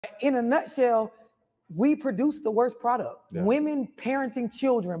In a nutshell, we produce the worst product. Yeah. Women parenting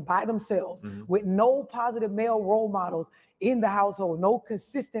children by themselves with no positive male role models in the household, no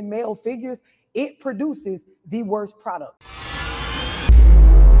consistent male figures, it produces the worst product.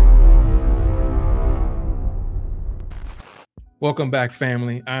 Welcome back,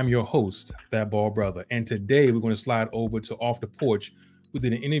 family. I'm your host, Thatbaldbrutha, and today we're going to slide over to Off the Porch. We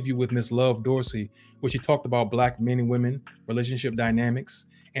did an interview with Miss Love Dorsey, where she talked about Black men and women, relationship dynamics,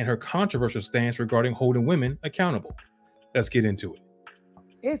 and her controversial stance regarding holding women accountable. Let's get into it.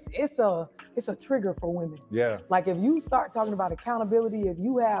 It's a trigger for women. Yeah. Like if you start talking about accountability, if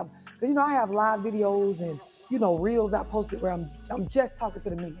you have, because I have live videos and reels I posted where I'm just talking to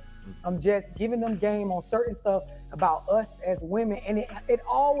the men. I'm just giving them game on certain stuff about us as women, and it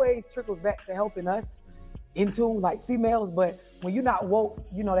always trickles back to helping us into like females. But when you're not woke,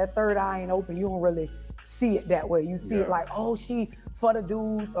 that third eye ain't open. You don't really see it that way. You see it like, oh, she for the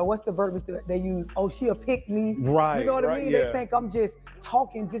dudes, or what's the verbiage that they use? Oh, she a pick me. Right. You know what I mean? Yeah. They think I'm just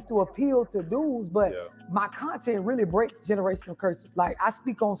talking just to appeal to dudes, but my content really breaks generational curses. Like I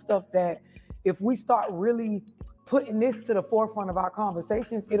speak on stuff that if we start really putting this to the forefront of our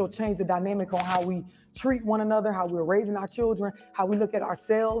conversations, it'll change the dynamic on how we treat one another, how we're raising our children, how we look at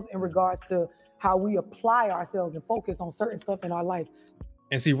ourselves in regards to how we apply ourselves and focus on certain stuff in our life.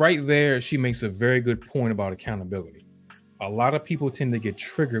 And see, right there, she makes a very good point about accountability. A lot of people tend to get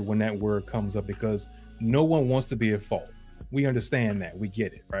triggered when that word comes up because no one wants to be at fault. We understand that, we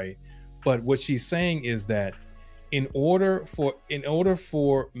get it, right? But what she's saying is that in order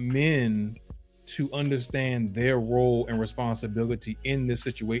for men to understand their role and responsibility in this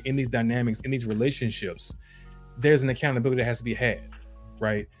situation, in these dynamics, in these relationships, there's an accountability that has to be had,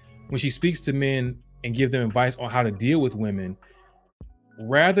 right? When she speaks to men and give them advice on how to deal with women,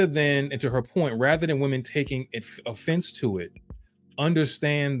 rather than, and to her point, rather than women taking offense to it,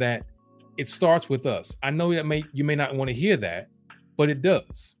 understand that it starts with us. I know that you may not want to hear that, but it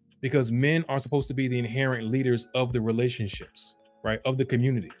does, because men are supposed to be the inherent leaders of the relationships, right, of the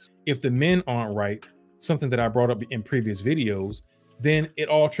communities. If the men aren't right, something that I brought up in previous videos, then it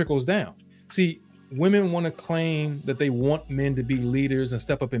all trickles down. See, women want to claim that they want men to be leaders and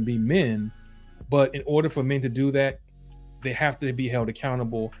step up and be men, but in order for men to do that, they have to be held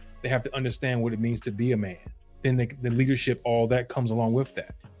accountable. They have to understand what it means to be a man. Then the leadership, all that comes along with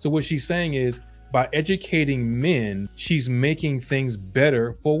that. So what she's saying is, by educating men, she's making things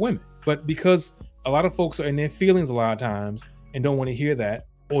better for women. But because a lot of folks are in their feelings a lot of times and don't want to hear that,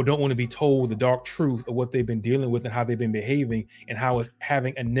 or don't want to be told the dark truth of what they've been dealing with and how they've been behaving and how it's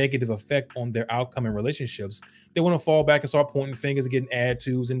having a negative effect on their outcome in relationships, they want to fall back and start pointing fingers and getting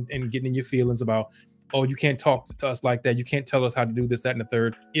attitudes and getting in your feelings about, oh, you can't talk to us like that. You can't tell us how to do this, that, and the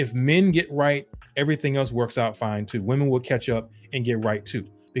third. If men get right, everything else works out fine too. Women will catch up and get right too,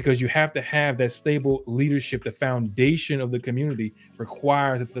 because you have to have that stable leadership. The foundation of the community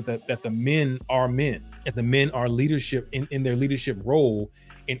requires that the men are men, that the men are leadership in their leadership role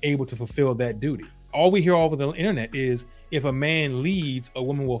and able to fulfill that duty. All we hear all over the internet is, if a man leads, a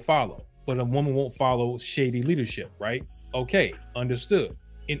woman will follow, but a woman won't follow shady leadership, right? Okay, understood.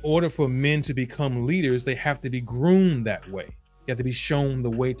 In order for men to become leaders, they have to be groomed that way. They have to be shown the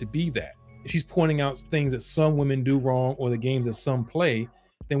way to be that. If she's pointing out things that some women do wrong or the games that some play,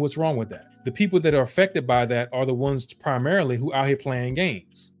 then what's wrong with that? The people that are affected by that are the ones primarily who are out here playing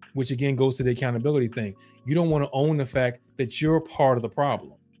games, which again goes to the accountability thing. You don't want to own the fact that you're part of the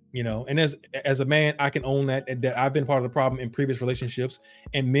problem. And as a man, I can own that I've been part of the problem in previous relationships,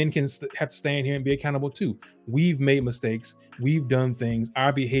 and men can have to stand here and be accountable too. We've made mistakes. We've done things.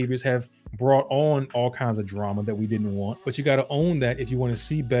 Our behaviors have brought on all kinds of drama that we didn't want, but you got to own that if you want to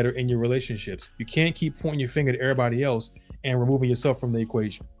see better in your relationships. You can't keep pointing your finger to everybody else and removing yourself from the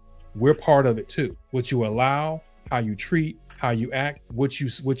equation. We're part of it too. What you allow, how you treat, how you act, what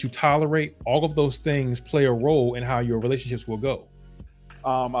you tolerate, all of those things play a role in how your relationships will go.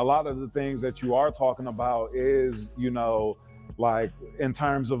 A lot of the things that you are talking about is, like in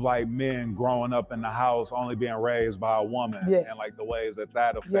terms of like men growing up in the house, only being raised by a woman, and like the ways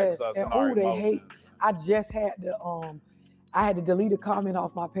that affects us and our emotions. I just had to, I had to delete a comment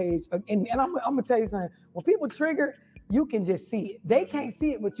off my page. And I'm gonna tell you something, when people trigger, you can just see it. They can't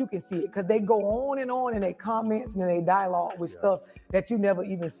see it, but you can see it, because they go on in their comments and in their dialogue with stuff that you never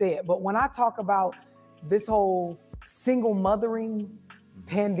even said. But when I talk about this whole single mothering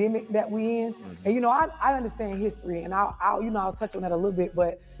pandemic that we in, and I understand history, and I'll touch on that a little bit,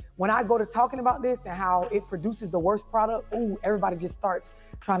 but when I go to talking about this and how it produces the worst product, everybody just starts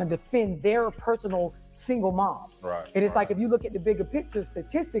trying to defend their personal single mom. Right. And it's like, if you look at the bigger picture,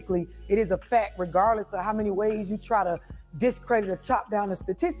 statistically, it is a fact, regardless of how many ways you try to discredit or chop down the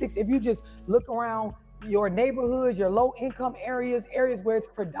statistics. If you just look around your neighborhoods, your low income areas where it's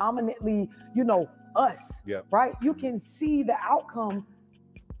predominantly, you know, us, right? You can see the outcome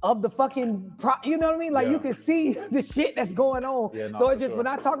of the fucking, you know what I mean? Like you can see the shit that's going on. So it just, when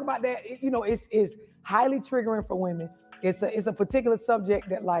I talk about that, you know, it's highly triggering for women. It's a particular subject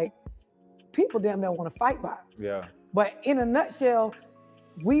that like people damn near want to fight by. But in a nutshell,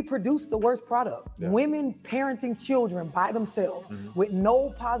 we produce the worst product. Women parenting children by themselves with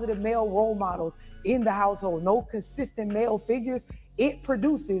no positive male role models in the household, no consistent male figures, it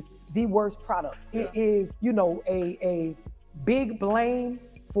produces the worst product. It is, you know, a big blame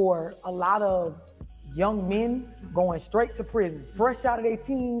for a lot of young men going straight to prison, fresh out of their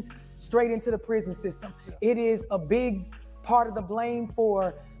teens, straight into the prison system. It is a big part of the blame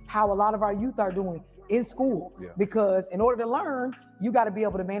for how a lot of our youth are doing in school, because in order to learn, you got to be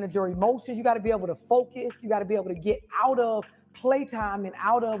able to manage your emotions, you got to be able to focus, you got to be able to get out of playtime and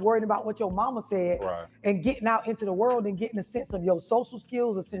out of worrying about what your mama said, and getting out into the world and getting a sense of your social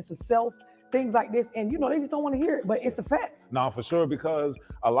skills, a sense of self, things like this. And you know, they just don't want to hear it, but it's a fact. No, for sure, because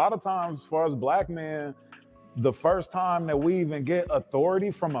a lot of times for us black men, the first time that we even get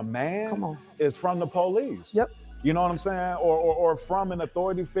authority from a man is from the police. You know what I'm saying? Or from an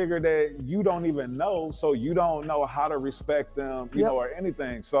authority figure that you don't even know, so you don't know how to respect them, you know, or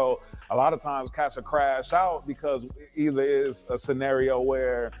anything. So a lot of times cats will crash out because either it's a scenario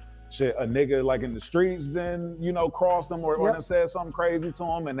where shit, a nigga like in the streets then, you know, crossed them or then said something crazy to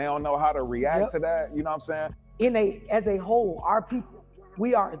them and they don't know how to react to that, you know what I'm saying? As a whole, our people,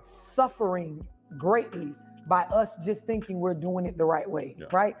 we are suffering greatly by us just thinking we're doing it the right way,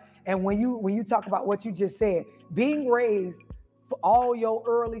 right? And when you talk about what you just said, being raised for all your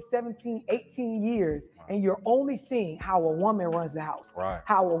early 17, 18 years, and you're only seeing how a woman runs the house,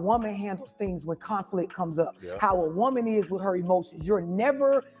 how a woman handles things when conflict comes up, how a woman is with her emotions. You're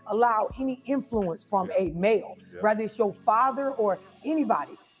never allowed any influence from a male, whether it's your father or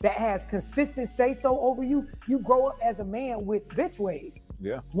anybody that has consistent say-so over you. You grow up as a man with bitch ways.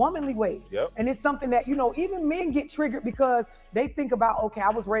 Womanly ways. And it's something that, you know, even men get triggered because they think about, okay, I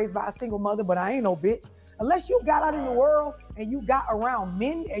was raised by a single mother, but I ain't no bitch. Unless you got out in the world and you got around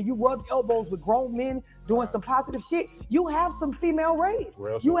men and you rubbed elbows with grown men doing some positive shit, you have some female raised.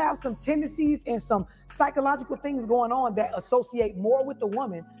 You have some tendencies and some psychological things going on that associate more with the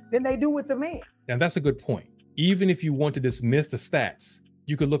woman than they do with the man. And that's a good point. Even if you want to dismiss the stats,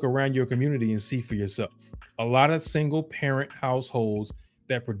 you could look around your community and see for yourself. A lot of single parent households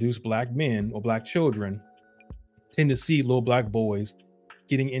that produce black men or black children tend to see little black boys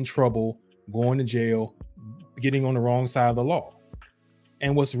getting in trouble, going to jail, getting on the wrong side of the law.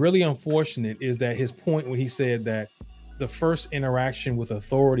 And what's really unfortunate is that his point when he said that the first interaction with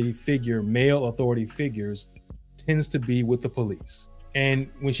authority figure, male authority figures, tends to be with the police.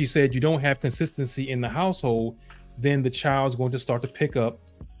 And when she said you don't have consistency in the household, then the child's going to start to pick up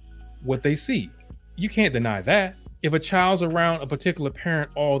what they see. You can't deny that. If a child's around a particular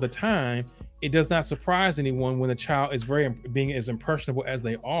parent all the time, it does not surprise anyone when a child is being as impressionable as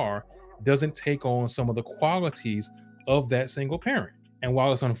they are, doesn't take on some of the qualities of that single parent. And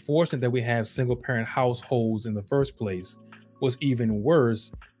while it's unfortunate that we have single parent households in the first place, what's even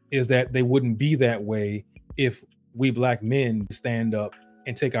worse is that they wouldn't be that way if we black men stand up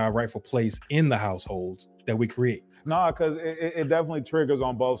and take our rightful place in the households that we create. No, because it definitely triggers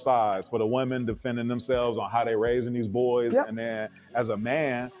on both sides for the women defending themselves on how they're raising these boys. And then as a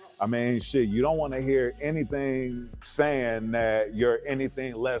man, I mean, shit, you don't want to hear anything saying that you're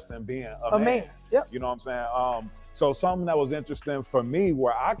anything less than being a man. You know what I'm saying? So something that was interesting for me,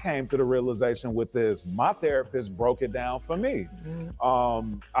 where I came to the realization with this, my therapist broke it down for me.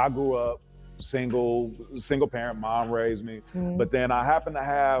 I grew up single parent, mom raised me, but then I happened to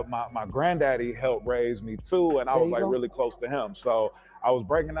have my granddaddy help raise me too, and I was like really close to him. So I was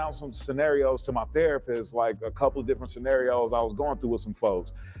breaking down some scenarios to my therapist, like a couple of different scenarios I was going through with some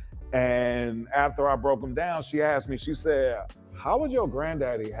folks. And after I broke them down, she asked me, she said, how would your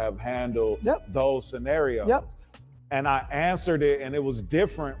granddaddy have handled those scenarios? And I answered it, and it was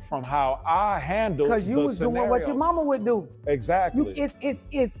different from how I handled the scenarios. Because you was doing what your mama would do. Exactly.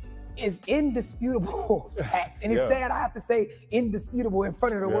 It's indisputable facts. And it's sad I have to say indisputable in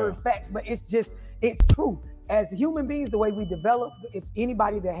front of the word facts, but it's true. As human beings, the way we develop, if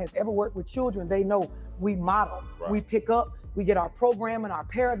anybody that has ever worked with children, they know we model, we pick up, we get our program and our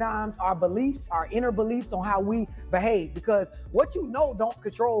paradigms, our beliefs, our inner beliefs on how we behave, because what you know don't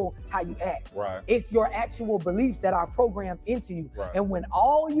control how you act. It's your actual beliefs that are programmed into you. And when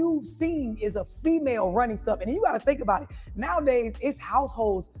all you've seen is a female running stuff, and you got to think about it, nowadays it's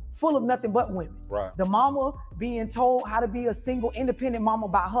households full of nothing but women. Right. The mama being told how to be a single, independent mama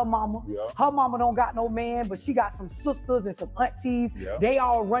by her mama. Yeah. Her mama don't got no man, but she got some sisters and some aunties. Yeah. They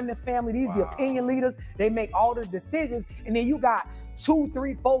all run the family. These the opinion leaders. They make all the decisions. And then you got 2,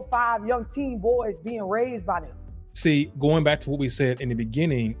 3, 4, 5 young teen boys being raised by them. See, going back to what we said in the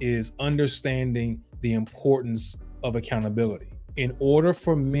beginning is understanding the importance of accountability. In order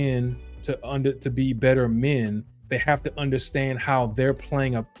for men to be better men, they have to understand how they're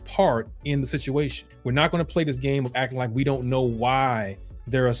playing a part in the situation. We're not going to play this game of acting like we don't know why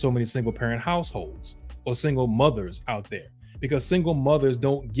there are so many single parent households or single mothers out there, because single mothers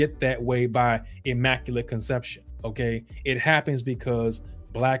don't get that way by immaculate conception. Okay, it happens because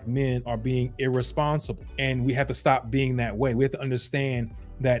Black men are being irresponsible, and we have to stop being that way. We have to understand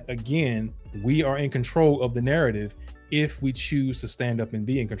that, again, we are in control of the narrative if we choose to stand up and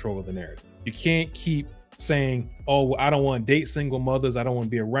be in control of the narrative. You can't keep saying, oh, well, I don't want to date single mothers, I don't want to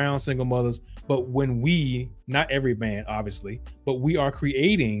be around single mothers. But when we, not every man, obviously, but we are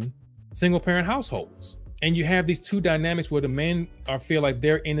creating single parent households. And you have these two dynamics where the men feel like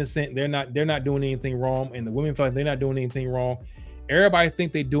they're innocent, they're not doing anything wrong, and the women feel like they're not doing anything wrong. Everybody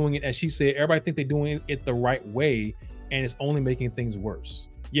think they're doing it, as she said, everybody think they're doing it the right way, and it's only making things worse.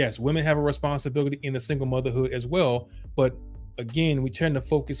 Yes, women have a responsibility in the single motherhood as well, but again, we tend to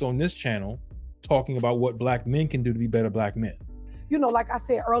focus on this channel talking about what Black men can do to be better Black men. You know, like I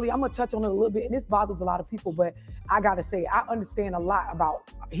said earlier, I'm gonna touch on it a little bit, and this bothers a lot of people, but I gotta say, I understand a lot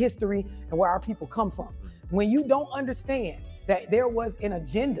about history and where our people come from. When you don't understand that there was an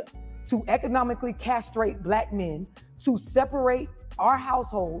agenda to economically castrate Black men, to separate our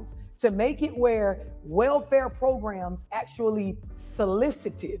households, to make it where welfare programs actually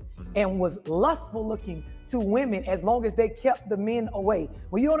solicited and was lustful looking to women as long as they kept the men away.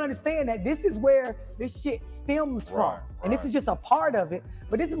 When you don't understand that, this is where this shit stems from. And this is just a part of it,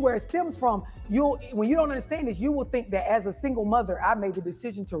 but this is where it stems from. When you don't understand this, you will think that as a single mother, I made the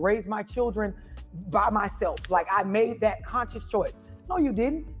decision to raise my children by myself. Like I made that conscious choice. No, you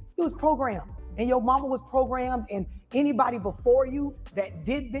didn't. It was programmed. And your mama was programmed, and anybody before you that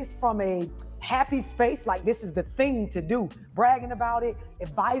did this from a happy space, like this is the thing to do, bragging about it,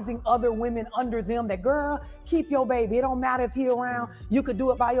 advising other women under them that, girl, keep your baby. It don't matter if he around. You could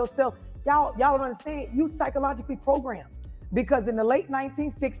do it by yourself. Y'all don't understand. You psychologically programmed. Because in the late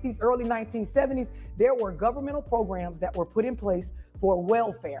 1960s, early 1970s, there were governmental programs that were put in place for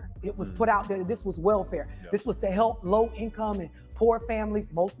welfare. It was put out there, this was welfare. Yep. This was to help low income and poor families,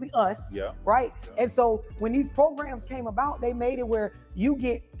 mostly us, right? Yep. And so when these programs came about, they made it where you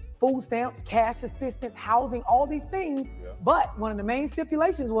get food stamps, cash assistance, housing, all these things. But one of the main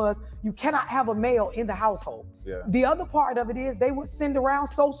stipulations was you cannot have a male in the household. The other part of it is they would send around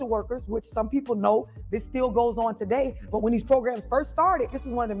social workers, which some people know this still goes on today. But when these programs first started, this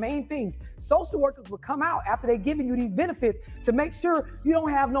is one of the main things. Social workers would come out after they're giving you these benefits to make sure you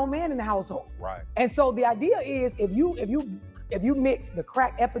don't have no man in the household. Right. And so the idea is if you mix the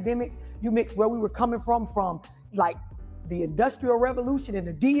crack epidemic, you mix where we were coming from like the Industrial Revolution and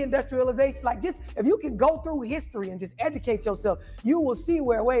the deindustrialization, like just, if you can go through history and just educate yourself, you will see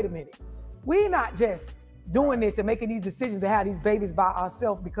where, wait a minute, we're not just doing this and making these decisions to have these babies by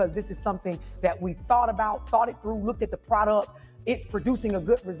ourselves because this is something that we thought it through, looked at the product, it's producing a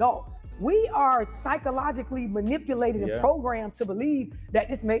good result. We are psychologically manipulated and programmed to believe that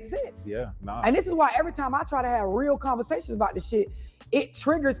this makes sense. And this is why every time I try to have real conversations about this shit, it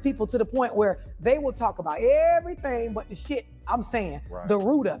triggers people to the point where they will talk about everything but the shit I'm saying, the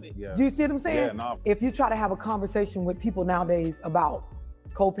root of it. Do you see what I'm saying? If you try to have a conversation with people nowadays about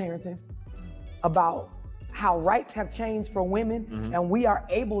co-parenting, about how rights have changed for women and we are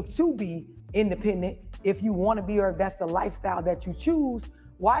able to be independent if you want to be, or if that's the lifestyle that you choose,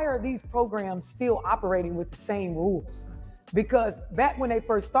 why are these programs still operating with the same rules? Because back when they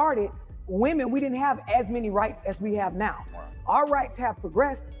first started, women, we didn't have as many rights as we have now. Our rights have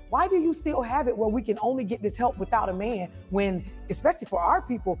progressed. Why do you still have it where we can only get this help without a man when, especially for our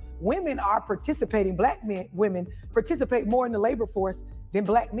people, women are participating, women participate more in the labor force than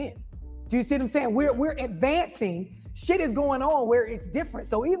Black men? Do you see what I'm saying? We're advancing. Shit is going on where it's different.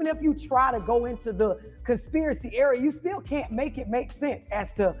 So even if you try to go into the conspiracy area, you still can't make it make sense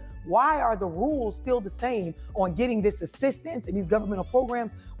as to why are the rules still the same on getting this assistance and these governmental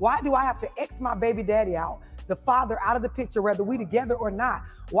programs? Why do I have to X my baby daddy out, the father out of the picture, whether we together or not?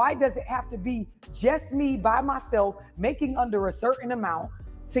 Why does it have to be just me by myself making under a certain amount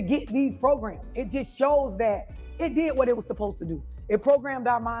to get these programs? It just shows that it did what it was supposed to do. It programmed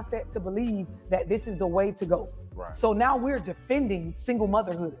our mindset to believe that this is the way to go. So now we're defending single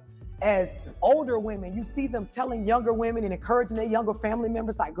motherhood. as older women, you see them telling younger women and encouraging their younger family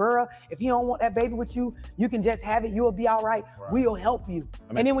members like, girl, if you don't want that baby with you, you can just have it. You'll be all right. We'll help you.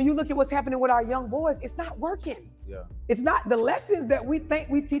 And then when you look at what's happening with our young boys, it's not working. It's not the lessons that we think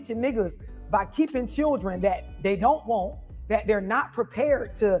we teaching niggas by keeping children that they don't want, that they're not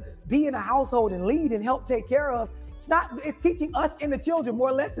prepared to be in a household and lead and help take care of. It's teaching us and the children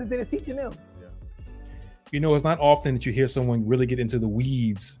more lessons than it's teaching them. You know, it's not often that you hear someone really get into the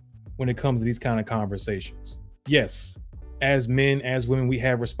weeds when it comes to these kind of conversations. Yes, as men, as women, we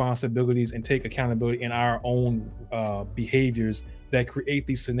have responsibilities and take accountability in our own behaviors that create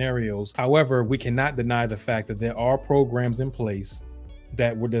these scenarios. However, we cannot deny the fact that there are programs in place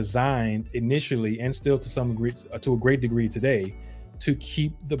that were designed initially and still to some degree, to a great degree today, to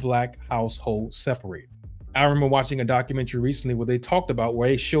keep the Black household separated. I remember watching a documentary recently where they talked about, where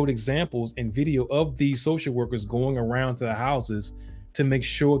they showed examples and video of these social workers going around to the houses to make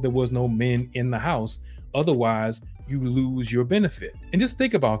sure there was no men in the house. Otherwise, you lose your benefit. And just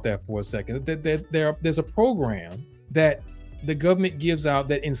think about that for a second. There's a program that the government gives out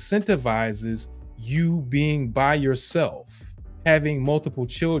that incentivizes you being by yourself, having multiple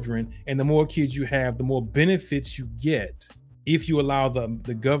children, and the more kids you have, the more benefits you get if you allow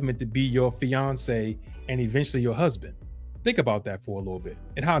the government to be your fiance and eventually your husband. Think about that for a little bit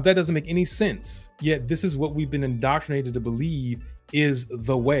and how that doesn't make any sense. Yet this is what we've been indoctrinated to believe is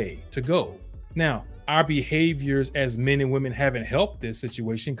the way to go. Now, our behaviors as men and women haven't helped this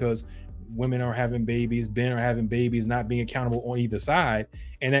situation, because women are having babies, men are having babies, not being accountable on either side.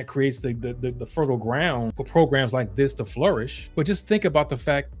 And that creates the fertile ground for programs like this to flourish. But just think about the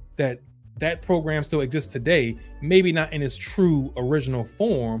fact that that program still exists today, maybe not in its true original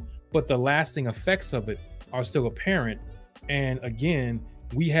form, but the lasting effects of it are still apparent. And again,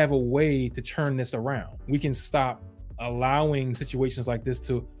 we have a way to turn this around. We can stop allowing situations like this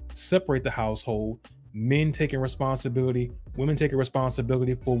to separate the household, men taking responsibility, women taking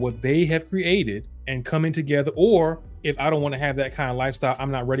responsibility for what they have created and coming together. Or if I don't want to have that kind of lifestyle,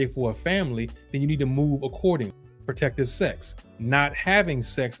 I'm not ready for a family, then you need to move accordingly. Protective sex, not having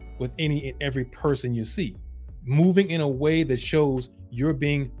sex with any and every person you see, moving in a way that shows you're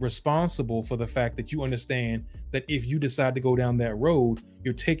being responsible for the fact that you understand that if you decide to go down that road,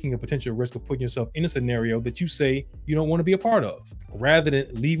 you're taking a potential risk of putting yourself in a scenario that you say you don't want to be a part of, rather than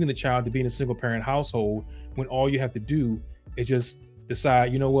leaving the child to be in a single parent household when all you have to do is just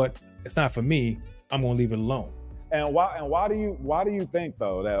decide, you know what, it's not for me, I'm going to leave it alone. And why do you think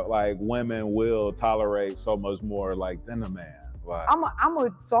though that like women will tolerate so much more like than a man? Like, I'm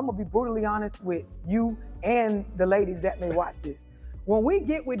gonna be brutally honest with you and the ladies that may watch this. When we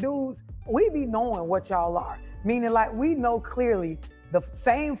get with dudes, we be knowing what y'all are. Meaning like we know clearly the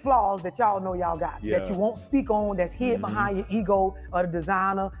same flaws that y'all know y'all got, that you won't speak on, that's hid behind your ego or the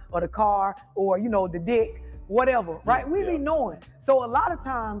designer or the car or, you know, the dick, whatever, right? We be knowing. So a lot of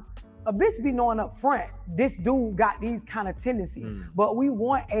times a bitch be knowing up front, this dude got these kind of tendencies, but we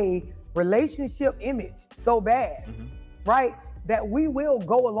want a relationship image so bad, right? That we will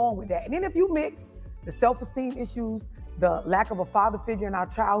go along with that. And then if you mix the self-esteem issues, the lack of a father figure in our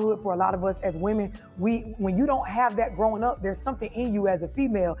childhood for a lot of us as women, when you don't have that growing up, there's something in you as a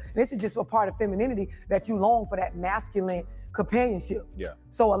female. This is just a part of femininity that you long for, that masculine companionship.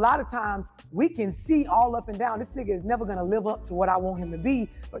 So a lot of times we can see all up and down, this nigga is never gonna live up to what I want him to be,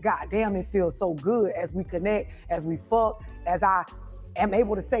 but goddamn, it feels so good as we connect, as we fuck, as I am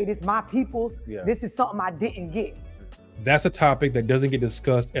able to say, this my people's, this is something I didn't get. That's a topic that doesn't get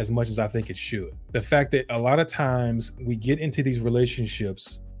discussed as much as I think it should. The fact that a lot of times we get into these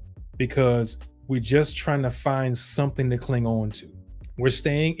relationships because we're just trying to find something to cling on to. We're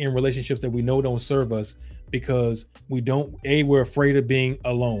staying in relationships that we know don't serve us because we're afraid of being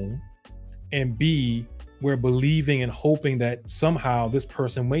alone, and B, we're believing and hoping that somehow this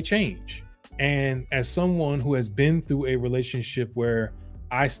person may change. And as someone who has been through a relationship where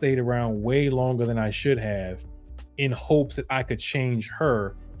I stayed around way longer than I should have, in hopes that I could change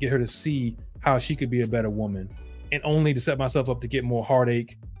her, get her to see how she could be a better woman, and only to set myself up to get more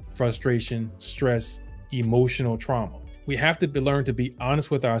heartache, frustration, stress, emotional trauma. We have to learn to be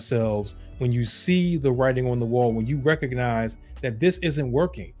honest with ourselves when you see the writing on the wall, when you recognize that this isn't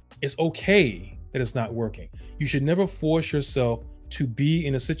working. It's okay that it's not working. You should never force yourself to be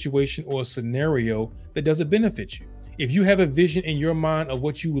in a situation or a scenario that doesn't benefit you. If you have a vision in your mind of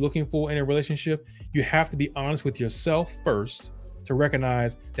what you're looking for in a relationship, you have to be honest with yourself first to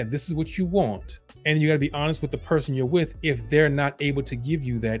recognize that this is what you want. And you got to be honest with the person you're with if they're not able to give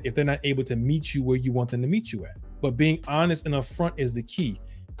you that, if they're not able to meet you where you want them to meet you at. But being honest and upfront is the key.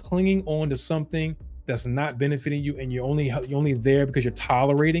 Clinging on to something that's not benefiting you, and you're only there because you're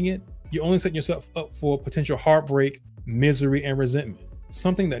tolerating it, you're only setting yourself up for potential heartbreak, misery, and resentment.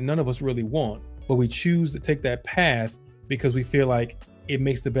 Something that none of us really want, but we choose to take that path because we feel like it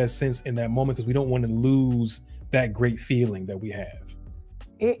makes the best sense in that moment, because we don't want to lose that great feeling that we have.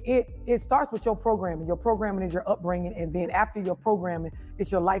 It starts with your programming. Your programming is your upbringing, and then after your programming,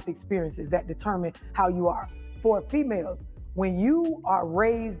 it's your life experiences that determine how you are. For females, when you are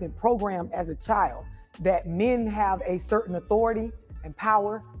raised and programmed as a child that men have a certain authority and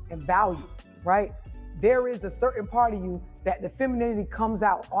power and value, right? There is a certain part of you that the femininity comes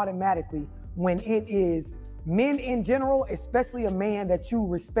out automatically when it is men in general, especially a man that you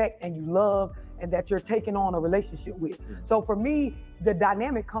respect and you love and that you're taking on a relationship with. So for me, the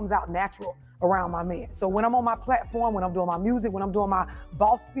dynamic comes out natural around my man. So when I'm on my platform, when I'm doing my music, when I'm doing my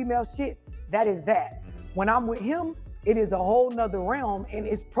boss female shit, that is that. When I'm with him, it is a whole nother realm, and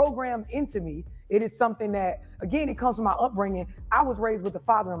it's programmed into me. It is something that, again, it comes from my upbringing. I was raised with a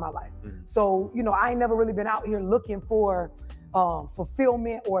father in my life. So, you know, I ain't never really been out here looking for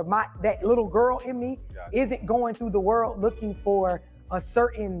fulfillment, or that little girl in me isn't going through the world looking for a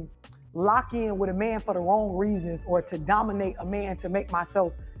certain lock-in with a man for the wrong reasons, or to dominate a man to make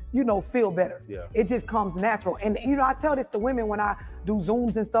myself, you know, feel better. It just comes natural. And, you know, I tell this to women when I do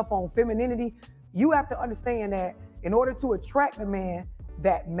Zooms and stuff on femininity. You have to understand that in order to attract a man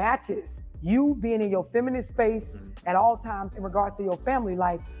that matches you being in your feminine space at all times in regards to your family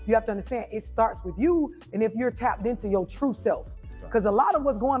life, you have to understand it starts with you, and if you're tapped into your true self. Because a lot of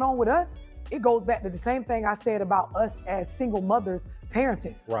what's going on with us, it goes back to the same thing I said about us as single mothers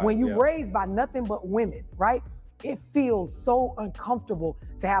parenting. When you raised by nothing but women, right? It feels so uncomfortable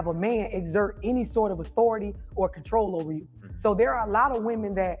to have a man exert any sort of authority or control over you. So there are a lot of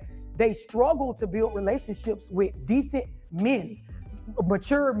women that they struggle to build relationships with decent men,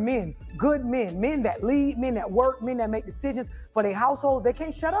 mature men, good men, men that lead, men that work, men that make decisions for their household. They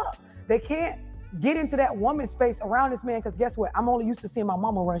can't shut up. They can't get into that woman space around this man, because guess what? I'm only used to seeing my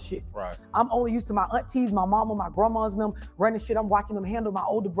mama run shit. I'm only used to my aunties, my mama, my grandmas and them running shit. I'm watching them handle my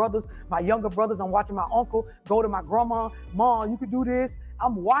older brothers, my younger brothers. I'm watching my uncle go to my grandma, Mom, you could do this.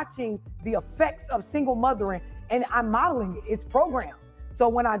 I'm watching the effects of single mothering, and I'm modeling it. It's programmed. So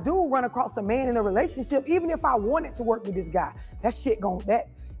when I do run across a man in a relationship, even if I wanted to work with this guy, that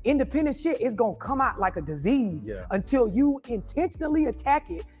independent shit is gonna come out like a disease until you intentionally attack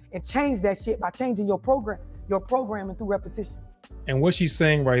it and change that shit by changing your programming through repetition. And what she's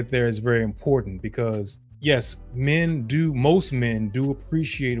saying right there is very important, because yes, most men do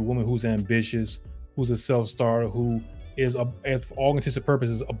appreciate a woman who's ambitious, who's a self-starter, who is, for all intents and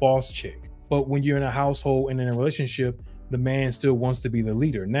purposes, a boss chick. But when you're in a household and in a relationship, the man still wants to be the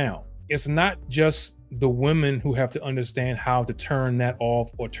leader. Now, it's not just the women who have to understand how to turn that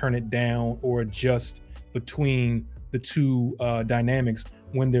off or turn it down or adjust between the two dynamics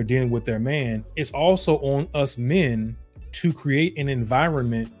when they're dealing with their man. It's also on us men to create an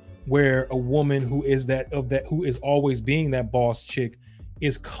environment where a woman who is always being that boss chick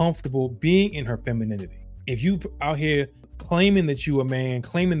is comfortable being in her femininity. If you out here claiming that you a man,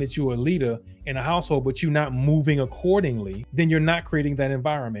 claiming that you're a leader in a household, but you're not moving accordingly, then you're not creating that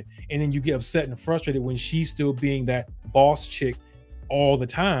environment. And then you get upset and frustrated when she's still being that boss chick all the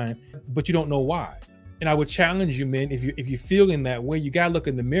time, but you don't know why. And I would challenge you, men, if you're feeling that way, you gotta look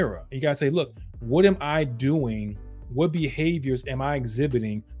in the mirror. You gotta say, look, what am I doing? What behaviors am I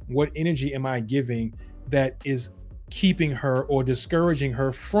exhibiting? What energy am I giving that is keeping her or discouraging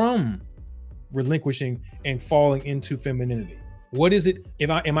her from relinquishing and falling into femininity? What is it?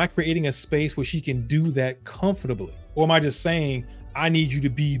 Am I creating a space where she can do that comfortably? Or am I just saying, I need you to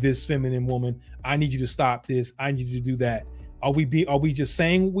be this feminine woman, I need you to stop this, I need you to do that? Are we just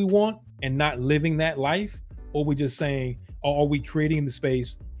saying what we want and not living that life? Or we just saying, are we creating the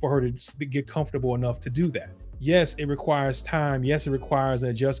space for her to get comfortable enough to do that? Yes, it requires time. Yes, it requires an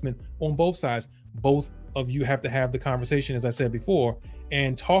adjustment on both sides. Both of you have to have the conversation, as I said before,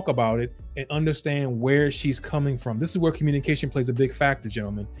 and talk about it and understand where she's coming from. This is where communication plays a big factor,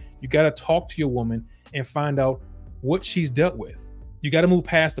 gentlemen. You got to talk to your woman and find out what she's dealt with. You got to move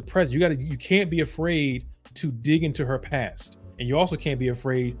past the present. You can't be afraid to dig into her past. And you also can't be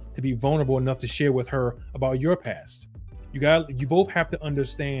afraid to be vulnerable enough to share with her about your past. You both have to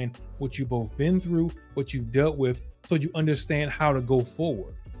understand what you've both been through, what you've dealt with, so you understand how to go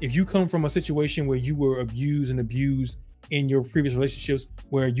forward. If you come from a situation where you were abused in your previous relationships,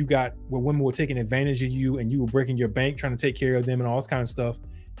 where women were taking advantage of you and you were breaking your bank trying to take care of them and all this kind of stuff,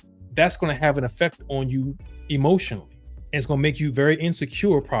 that's going to have an effect on you emotionally. And it's going to make you very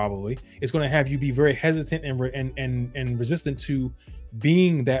insecure, probably. It's going to have you be very hesitant and resistant to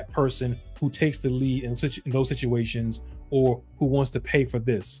being that person who takes the lead in those situations, or who wants to pay for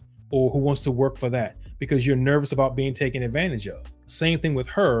this, or who wants to work for that, because you're nervous about being taken advantage of. Same thing with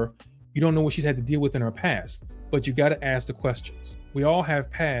her. You don't know what she's had to deal with in her past, but you got to ask the questions. We all have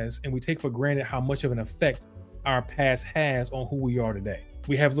pasts, and we take for granted how much of an effect our past has on who we are today.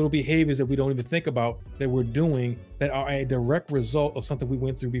 We have little behaviors that we don't even think about that we're doing that are a direct result of something we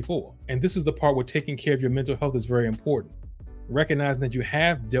went through before. And this is the part where taking care of your mental health is very important. Recognizing that you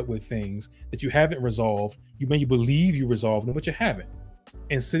have dealt with things that you haven't resolved. You may believe you resolved them, but you haven't.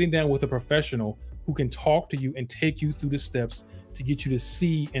 And sitting down with a professional who can talk to you and take you through the steps to get you to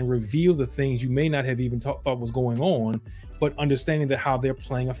see and reveal the things you may not have even thought was going on, but understanding that how they're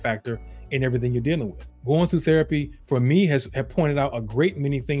playing a factor in everything you're dealing with. Going through therapy for me have pointed out a great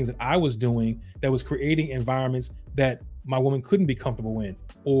many things that I was doing that was creating environments that my woman couldn't be comfortable in,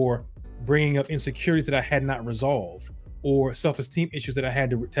 or bringing up insecurities that I had not resolved, or self-esteem issues that I had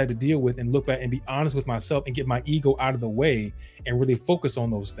to deal with, and look back and be honest with myself and get my ego out of the way and really focus on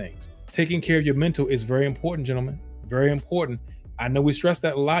those things. Taking care of your mental is very important, gentlemen, very important. I know we stress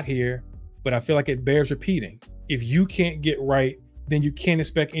that a lot here, but I feel like it bears repeating. If you can't get right, then you can't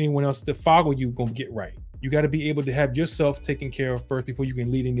expect anyone else to follow you gonna get right. You got to be able to have yourself taken care of first before you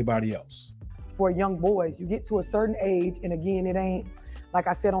can lead anybody else. For young boys, you get to a certain age, and again, it ain't, like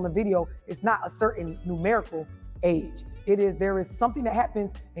I said on the video, it's not a certain numerical age. There is something that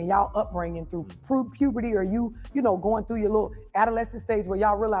happens in y'all upbringing through puberty, or you know, going through your little adolescent stage where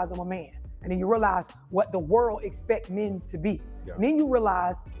y'all realize I'm a man. And then you realize what the world expects men to be. Yeah. And then you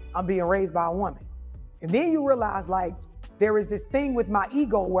realize I'm being raised by a woman. And then you realize, like, there is this thing with my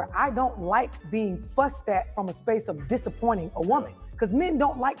ego where I don't like being fussed at from a space of disappointing a woman. Because men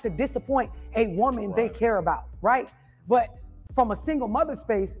don't like to disappoint a woman they care about, right? But from a single mother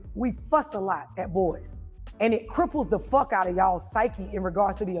space, we fuss a lot at boys. And it cripples the fuck out of y'all's psyche in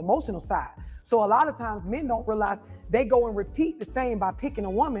regards to the emotional side. So a lot of times men don't realize they go and repeat the same by picking a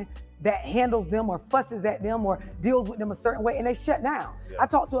woman that handles them or fusses at them or deals with them a certain way, and they shut down. Yeah. I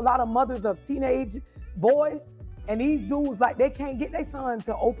talk to a lot of mothers of teenage boys, and these dudes, like, they can't get their son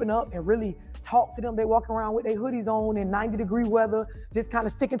to open up and really talk to them. They walk around with their hoodies on in 90-degree weather, just kind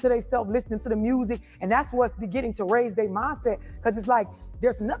of sticking to themselves, listening to the music. And that's what's beginning to raise their mindset, because it's like,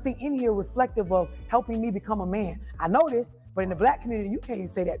 there's nothing in here reflective of helping me become a man. I know this, but in the Black community, you can't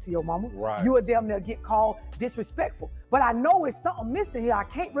say that to your mama. Right. You would damn near get called disrespectful. But I know it's something missing here. I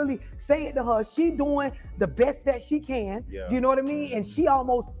can't really say it to her. She doing the best that she can. Yeah. Do you know what I mean? And she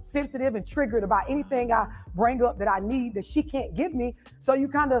almost sensitive and triggered about anything I bring up that I need that she can't give me. So you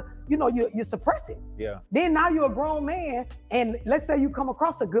kind of, you know, you suppress it. Yeah. Then now you're a grown man, and let's say you come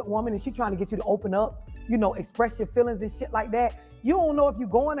across a good woman and she's trying to get you to open up, you know, express your feelings and shit like that. You don't know if you're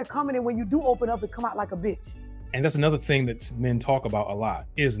going or coming, and when you do open up, it come out like a bitch. And that's another thing that men talk about a lot,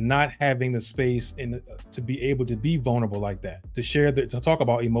 is not having the space to be able to be vulnerable like that, to share to talk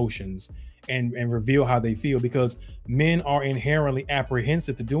about emotions and reveal how they feel, because men are inherently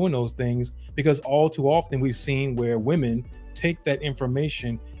apprehensive to doing those things, because all too often we've seen where women take that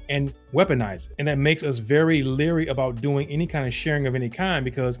information and weaponize it. And that makes us very leery about doing any kind of sharing of any kind,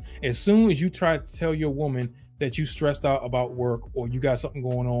 because as soon as you try to tell your woman that you stressed out about work, or you got something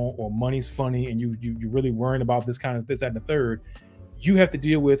going on, or money's funny, and you're really worrying about this, that, and the third, you have to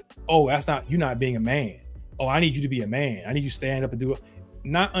deal with, oh, you're not being a man. Oh, I need you to be a man. I need you to stand up and do it.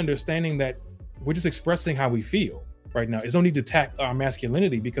 Not understanding that we're just expressing how we feel right now. It's no need to attack our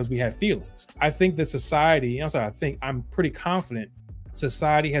masculinity because we have feelings. I think that society, I'm pretty confident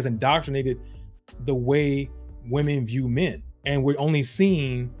society has indoctrinated the way women view men. And we're only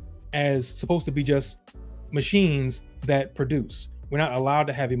seen as supposed to be just machines that produce. We're not allowed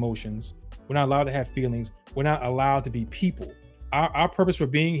to have emotions. We're not allowed to have feelings. We're not allowed to be people. Our purpose for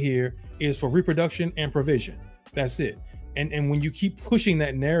being here is for reproduction and provision. That's it. And when you keep pushing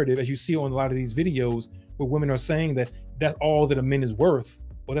that narrative, as you see on a lot of these videos where women are saying that that's all that a man is worth,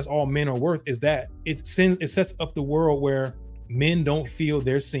 or that's all men are worth, is that it sets up the world where men don't feel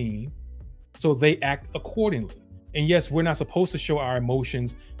they're seen, so they act accordingly. And yes, we're not supposed to show our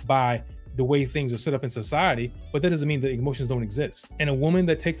emotions by the way things are set up in society, but that doesn't mean that emotions don't exist. And a woman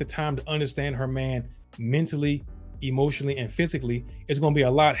that takes the time to understand her man mentally, emotionally, and physically is going to be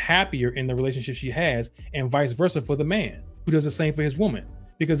a lot happier in the relationship she has, and vice versa for the man who does the same for his woman.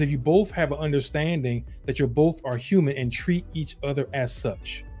 Because if you both have an understanding that you both are human and treat each other as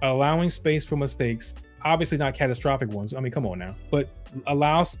such, allowing space for mistakes, obviously not catastrophic ones, I mean, come on now, but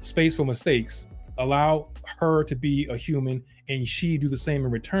allow space for mistakes, allow her to be a human and she do the same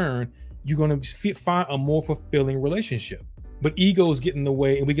in return, you're going to find a more fulfilling relationship. But egos get in the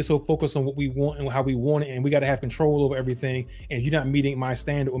way, and we get so focused on what we want and how we want it, and we got to have control over everything. And if you're not meeting my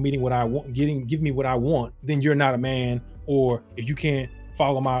standard or meeting what I want, give me what I want, then you're not a man. Or if you can't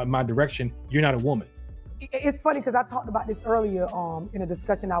follow my direction, you're not a woman. It's funny because I talked about this earlier in a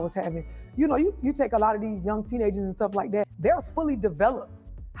discussion I was having. You know, you take a lot of these young teenagers and stuff like that, they're fully developed,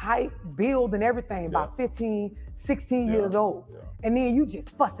 height, build, and everything by 15, 16 years old. Yeah. And then you just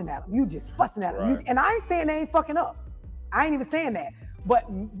fussing at them. You just fussing at them. And I ain't saying they ain't fucking up. I ain't even saying that. But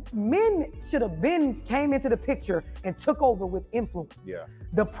men should have came into the picture and took over with influence. Yeah.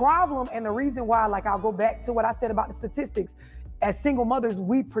 The problem and the reason why, like I'll go back to what I said about the statistics, as single mothers,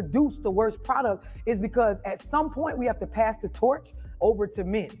 we produce the worst product is because at some point we have to pass the torch over to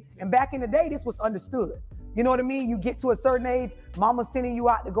men. And back in the day, this was understood. You know what I mean? You get to a certain age, mama's sending you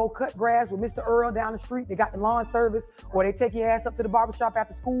out to go cut grass with Mr. Earl down the street. They got the lawn service, or they take your ass up to the barbershop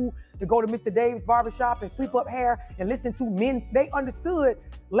after school to go to Mr. Dave's barbershop and sweep up hair and listen to men. They understood,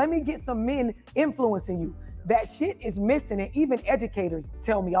 let me get some men influencing you. That shit is missing, and even educators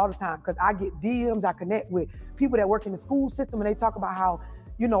tell me all the time, because I get DMs, I connect with people that work in the school system, and they talk about how,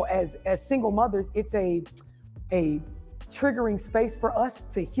 you know, as single mothers, it's a triggering space for us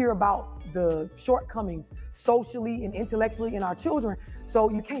to hear about the shortcomings socially and intellectually in our children.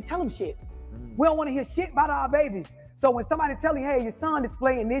 So you can't tell them shit. We don't want to hear shit about our babies. So when somebody tell you, hey, your son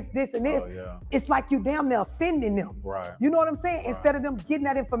displaying this, and this, it's like you damn near offending them. Right. You know what I'm saying? Right. Instead of them getting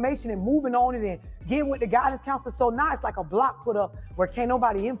that information and moving on it and getting with the guidance counselor. So now it's like a block put up where can't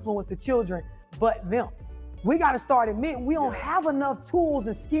nobody influence the children but them. We got to start admitting we don't have enough tools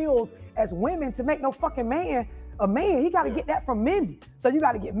and skills as women to make no fucking man a man. He got to get that from men. So you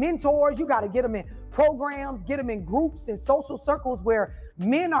got to get mentors. You got to get them in programs, get them in groups and social circles where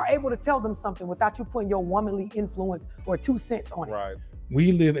men are able to tell them something without you putting your womanly influence or 2 cents on it. Right.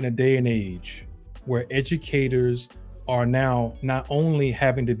 We live in a day and age where educators are now not only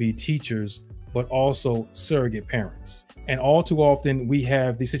having to be teachers, but also surrogate parents. And all too often we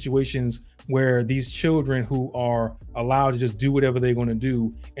have these situations where these children who are allowed to just do whatever they're going to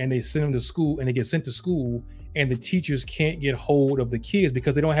do, and they send them to school, and they get sent to school, and the teachers can't get hold of the kids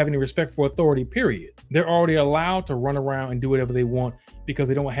because they don't have any respect for authority, period. They're already allowed to run around and do whatever they want because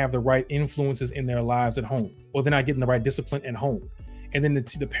they don't have the right influences in their lives at home, or they're not getting the right discipline at home. And then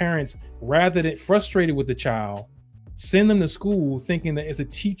the parents, rather than frustrated with the child, send them to school thinking that it's a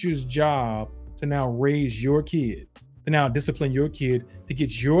teacher's job to now raise your kid, to now discipline your kid, to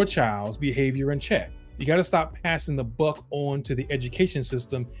get your child's behavior in check. You got to stop passing the buck on to the education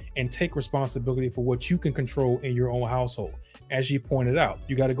system and take responsibility for what you can control in your own household. As you pointed out,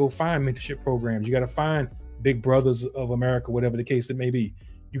 you got to go find mentorship programs. You got to find Big Brothers of America, whatever the case it may be.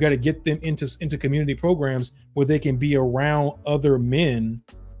 You got to get them into community programs where they can be around other men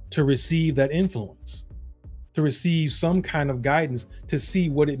to receive that influence, to receive some kind of guidance, to see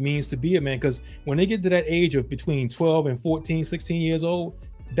what it means to be a man. Because when they get to that age of between 12 and 14, 16 years old,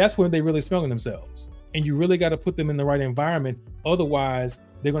 that's when they really smelling themselves. And you really got to put them in the right environment. Otherwise,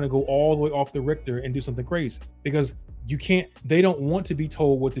 they're going to go all the way off the Richter and do something crazy, because they don't want to be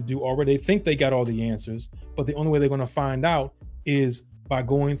told what to do already. They think they got all the answers, but the only way they're going to find out is by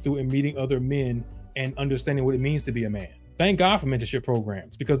going through and meeting other men and understanding what it means to be a man. Thank God for mentorship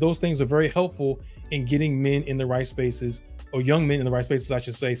programs, because those things are very helpful in getting men in the right spaces, or young men in the right spaces, I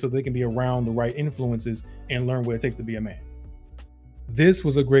should say, so they can be around the right influences and learn what it takes to be a man. This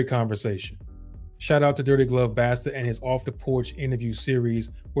was a great conversation. Shout out to Dirty Glove Bastard and his Off the Porch interview series,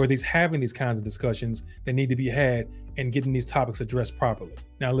 where he's having these kinds of discussions that need to be had and getting these topics addressed properly.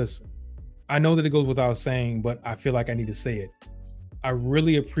 Now listen, I know that it goes without saying, but I feel like I need to say it. I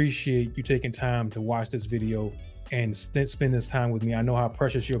really appreciate you taking time to watch this video and spend this time with me. I know how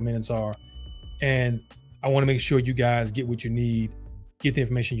precious your minutes are, and I want to make sure you guys get what you need, get the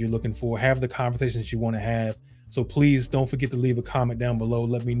information you're looking for, have the conversations you want to have. So please don't forget to leave a comment down below.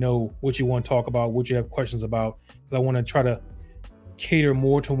 Let me know what you want to talk about, what you have questions about, because I want to try to cater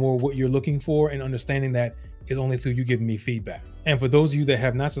more to what you're looking for, and understanding that is only through you giving me feedback. And for those of you that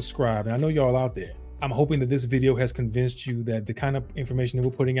have not subscribed, and I know y'all out there, I'm hoping that this video has convinced you that the kind of information that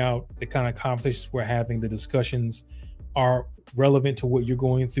we're putting out, the kind of conversations we're having, the discussions are relevant to what you're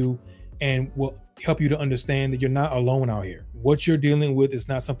going through, and will help you to understand that you're not alone out here. What you're dealing with is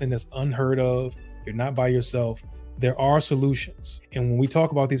not something that's unheard of. You're not by yourself. There are solutions. And when we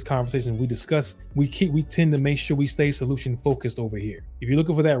talk about these conversations, we tend to make sure we stay solution focused over here. If you're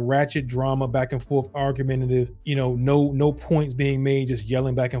looking for that ratchet drama, back and forth, argumentative, no points being made, just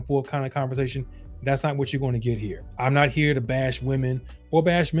yelling back and forth kind of conversation, that's not what you're going to get here. I'm not here to bash women or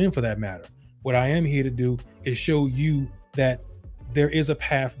bash men for that matter. What I am here to do is show you that there is a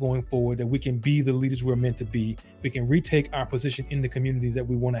path going forward that we can be the leaders we're meant to be. We can retake our position in the communities that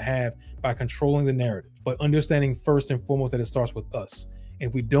we want to have by controlling the narrative, but understanding first and foremost that it starts with us. And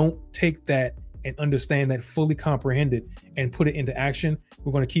if we don't take that and understand that, fully comprehend it, and put it into action,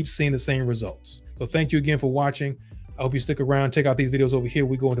 we're going to keep seeing the same results. So thank you again for watching. I hope you stick around, check out these videos over here.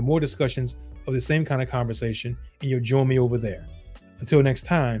 We go into more discussions of the same kind of conversation, and you'll join me over there. Until next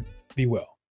time, be well.